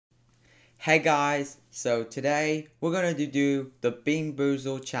Hey guys, so today we're going to do the Bean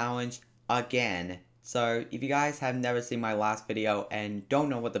Boozled challenge again. So if you guys have never seen my last video and don't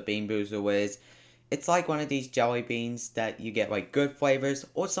know what the Bean Boozled is, it's like one of these jelly beans that you get like good flavors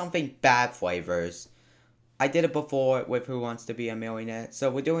or something bad flavors. I did it before with Who Wants to Be a Millionaire, so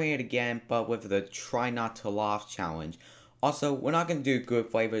we're doing it again but with the Try Not to Laugh challenge. Also, we're not going to do good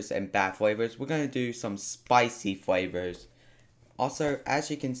flavors and bad flavors, we're going to do some spicy flavors. Also,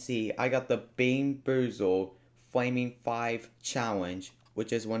 as you can see, I got the Bean Boozled Flaming 5 challenge,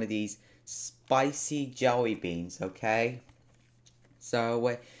 which is one of these spicy jelly beans, okay?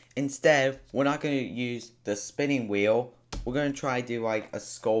 So, instead, we're not going to use the spinning wheel. We're going to try to do like a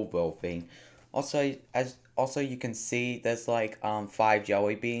Scoville thing. Also, you can see there's like 5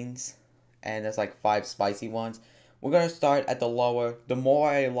 jelly beans, and there's like 5 spicy ones. We're going to start at the lower. The more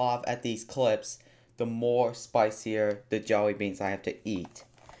I laugh at these clips, the more spicier the jelly beans I have to eat.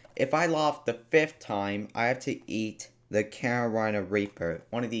 If I laugh the 5th time, I have to eat the Carolina Reaper,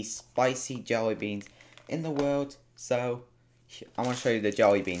 one of these spicy jelly beans in the world. So, I'm going to show you the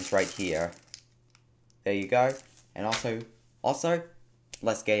jelly beans right here. There you go. And also,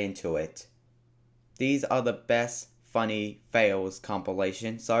 let's get into it. These are the best funny fails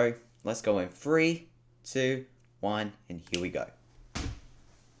compilation. So, let's go in 3, 2, 1, and here we go.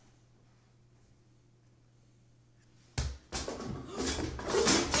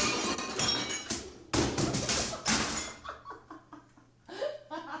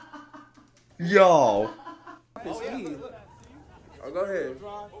 Yo! Oh, go ahead.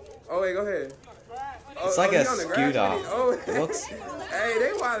 Oh, wait, go ahead. It's like a scooter. Oh, It looks... Hey,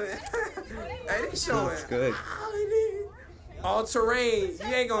 they wildin'. Hey, they showing. Looks good. All terrain.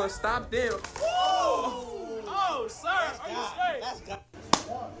 You ain't gonna stop them. Oh, sir, are you straight?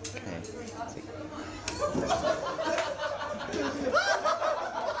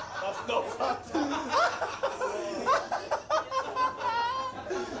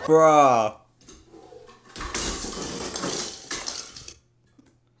 Bruh.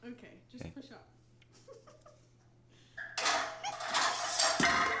 Okay, just push up.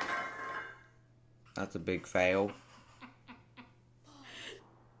 That's a big fail.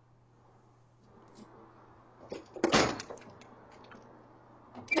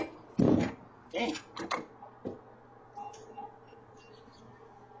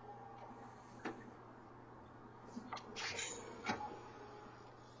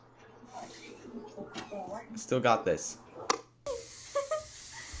 Still got this.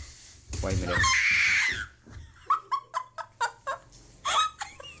 Wait a minute.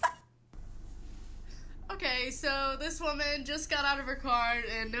 Okay, so this woman just got out of her car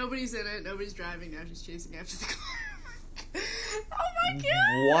and nobody's in it. Nobody's driving now. She's chasing after the car. Oh my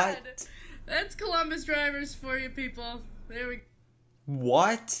god! What? That's Columbus drivers for you people. There we go.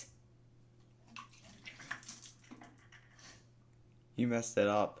 What? You messed it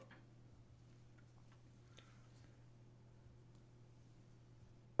up.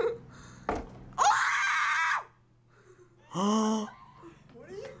 What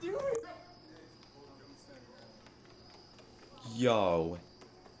are you doing? Yo.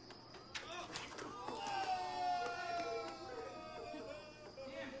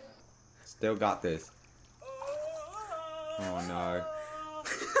 Still got this. Oh no.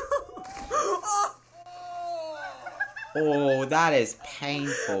 Oh, that is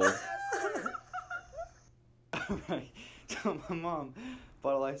painful. Alright, so my mom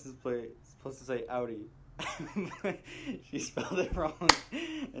bought a license plate. It's supposed to say Audi. She spelled it wrong.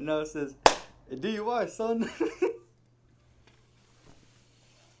 And now it says, DUI, son.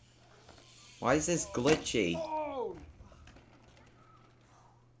 Why is this glitchy?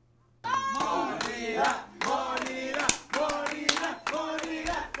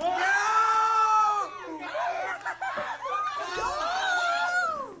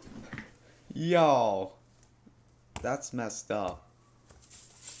 Yo, that's messed up.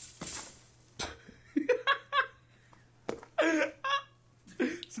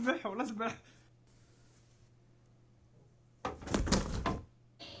 سمعها ولا سمعها.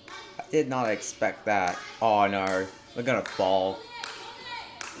 I did not expect that. Oh no, we're gonna fall.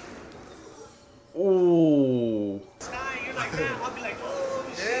 Ooh. Yeah,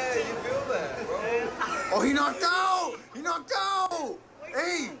 you feel that, bro. Oh, he knocked out! He knocked out!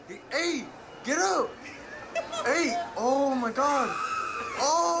 Hey, get up! Hey, oh my god!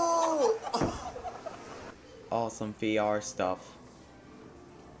 Oh! Awesome VR stuff.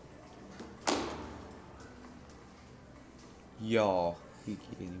 Yo, you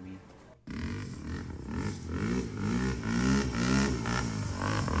kidding me?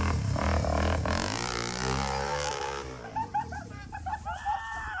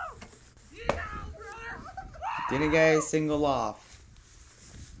 Didn't get a single laugh.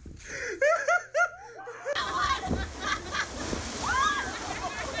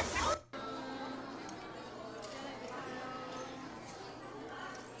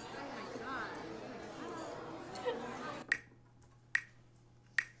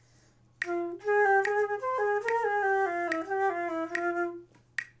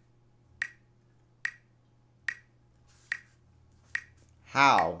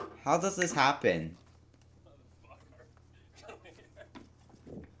 How? How does this happen?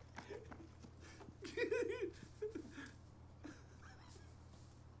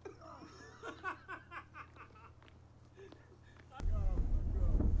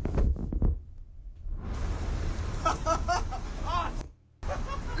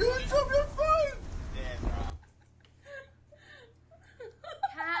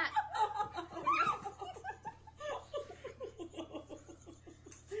 Cat.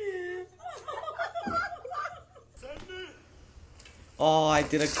 Oh, I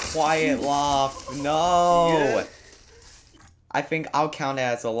did a quiet laugh. No. Yeah. I think I'll count it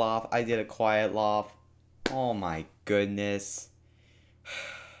as a laugh. I did a quiet laugh. Oh my goodness.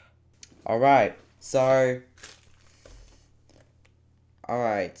 Alright, so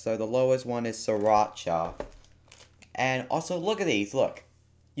the lowest one is sriracha. And also look at these, look.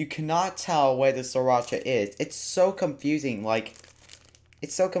 You cannot tell where the sriracha is. It's so confusing, like,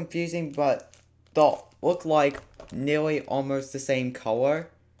 it's so confusing, but they'll look like nearly almost the same color.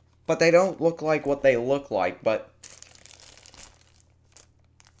 But they don't look like what they look like, but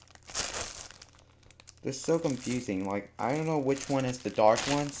they're so confusing. Like, I don't know which one is the dark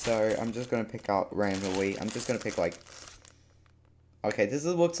one, so I'm just gonna pick out randomly. I'm just gonna pick, like, okay, this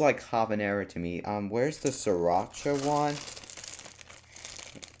looks like habanero to me. Where's the sriracha one?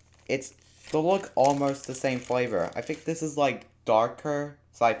 They look almost the same flavor. I think this is, like, darker,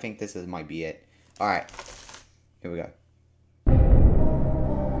 so I think this might be it. Alright, here we go.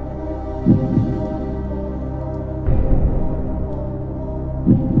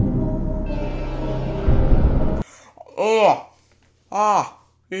 Oh! Ah!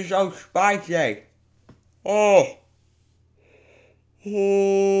 It's so spicy! Oh!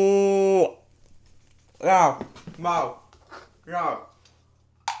 Oh! No! No! No!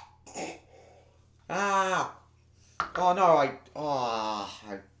 Ah! Oh no!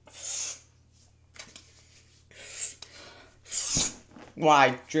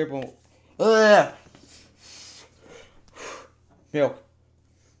 Why dribble? Ugh! Milk.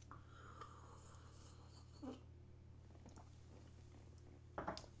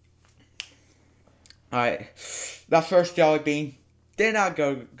 Alright, that first jelly bean did not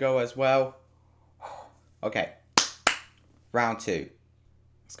go as well. Okay, round 2.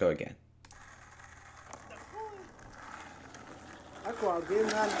 Let's go again.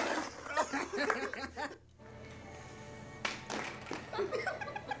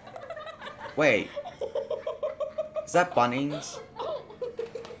 Wait, is that Bunnings?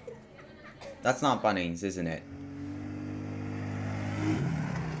 That's not Bunnings, isn't it?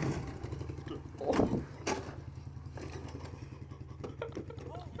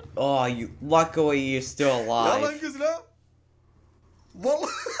 Oh, luckily you're still alive.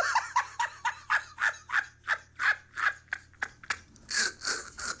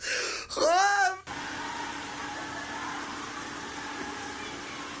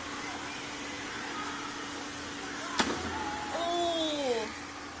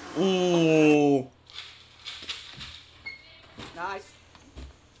 Ooh. Nice.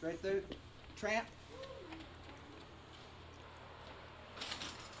 Straight through. Tramp.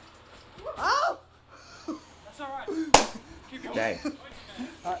 Oh! That's alright. Keep going. Okay.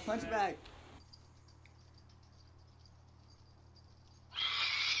 Alright, punch bag.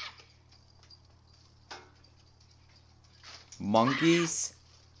 Monkeys?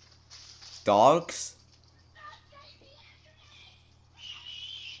 Dogs?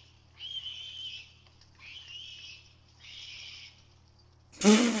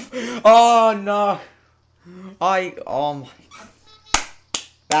 Oh no! Oh my.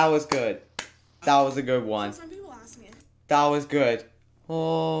 That was good. That was a good one. Some people ask me. That was good.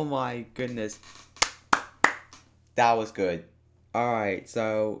 Oh my goodness. That was good. Alright,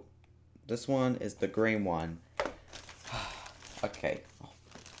 so this one is the green one. Okay.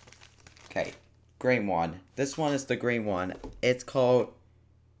 Okay. Green one. This one is the green one. It's called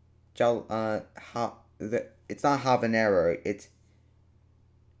it's not habanero.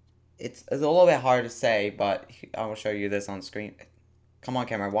 It's a little bit hard to say, but I will show you this on screen. Come on,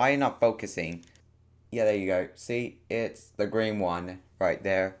 camera. Why are you not focusing? Yeah, there you go. See? It's the green one right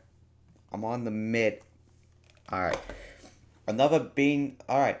there. I'm on the mid. Alright. Another bean.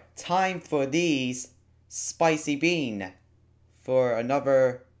 Alright. Time for these spicy bean for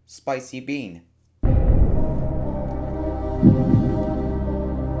another spicy bean.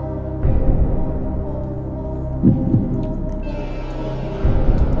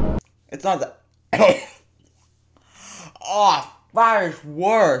 It's not that. Oh, that is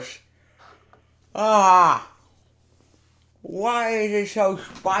worse. Ah. Why is it so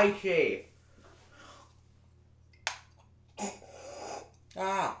spicy?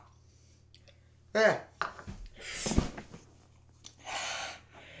 Ah. Yeah.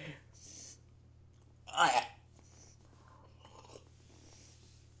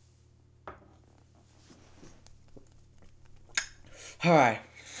 Alright.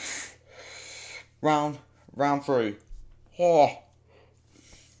 Round 3. Oh.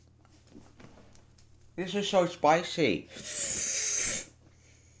 This is so spicy.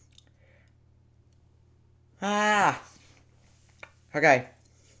 Ah. Okay.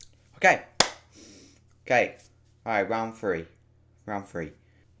 Alright, round 3.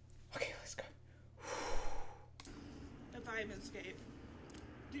 Okay, let's go. If I even skate.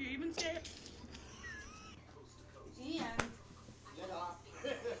 Do you even skate?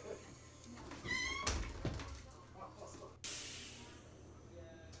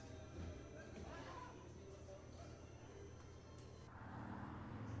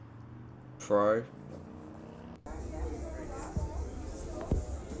 Pro.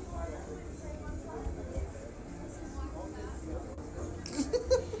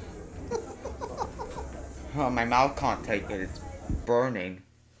 Oh, my mouth can't take it. It's burning.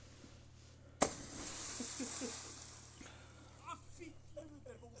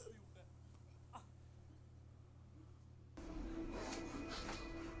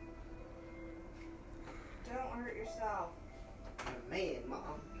 Don't hurt yourself. Man,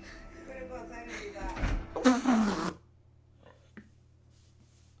 Mom. We're gonna go outside and do that.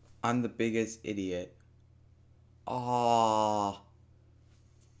 I'm the biggest idiot. Oh.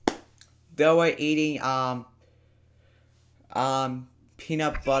 They were eating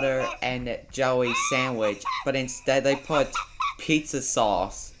peanut butter and jelly sandwich, but instead they put pizza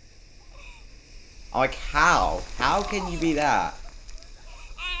sauce. Like, how? How can you be that?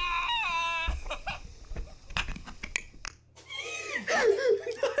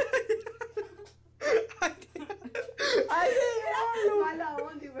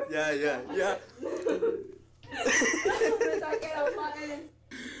 Yeah.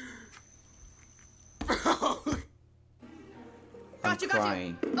 I'm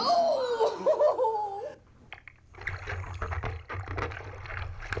crying. Oh!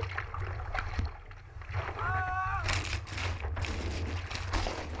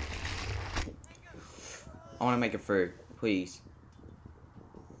 I want to make it through, please.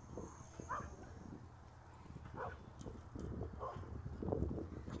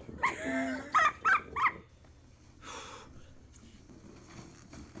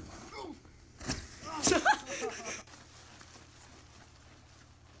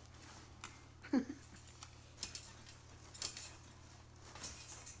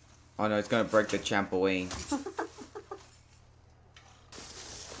 Oh no, it's gonna break the trampoline.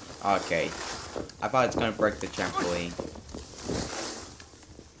 Okay. I thought it's gonna break the trampoline.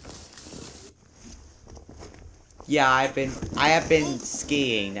 Yeah, I have been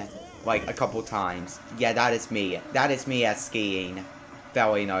skiing like a couple times. Yeah, that is me. That is me at skiing.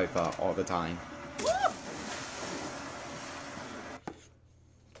 Falling over all the time.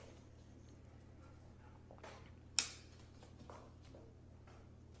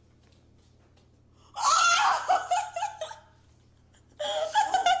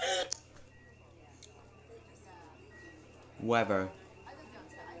 Weather.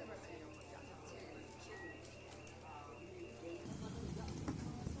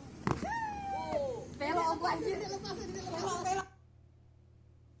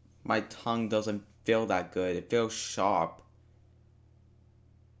 My tongue doesn't feel that good. It feels sharp.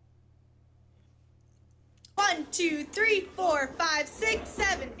 1, 2, 3, 4, 5, 6,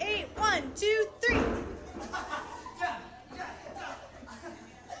 7, 8. 1, 2, 3.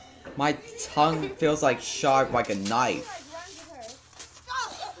 My tongue feels like sharp, like a knife.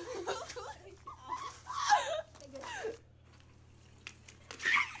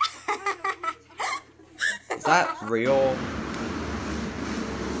 Is that real?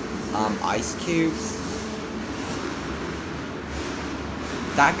 Ice cubes?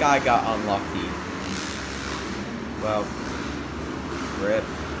 That guy got unlucky. Well, rip.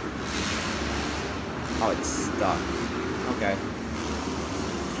 Oh, it's stuck. Okay.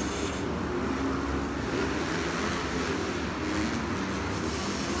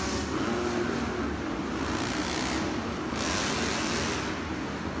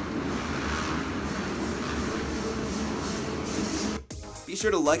 Be sure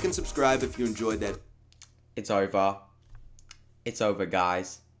to like and subscribe if you enjoyed that. It's over. It's over,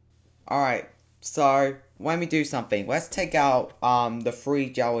 guys. Alright, so let me do something. Let's take out the 3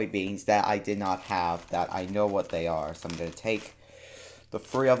 jelly beans that I did not have, that I know what they are. So I'm going to take the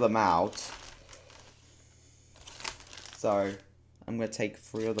 3 of them out. So I'm going to take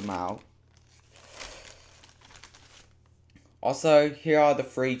 3 of them out. Also, here are the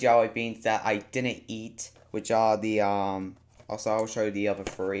 3 jelly beans that I didn't eat, which are the, also I'll show you the other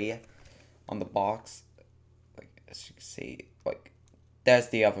 3 on the box. Like, as you can see, like, there's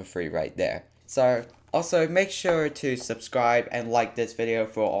the other 3 right there. So, also, make sure to subscribe and like this video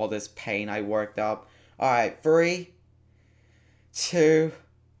for all this pain I worked up. Alright, 3, 2,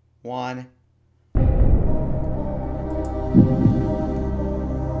 1.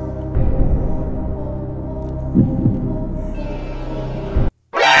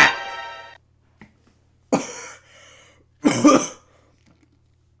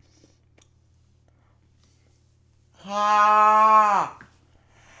 Ha!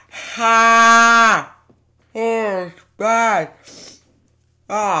 Ha! Oh, it's bad.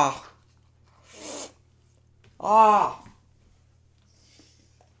 Ah. Ah.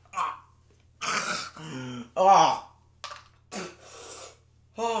 Ah.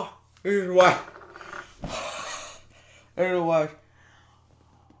 Ah. This is wet. This is wet.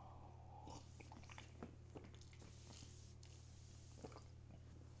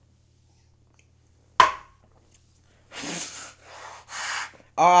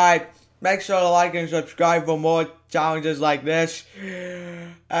 Alright, make sure to like and subscribe for more challenges like this.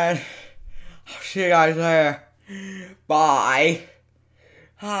 And I'll see you guys later. Bye.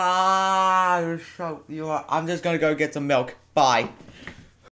 I'm just gonna go get some milk. Bye.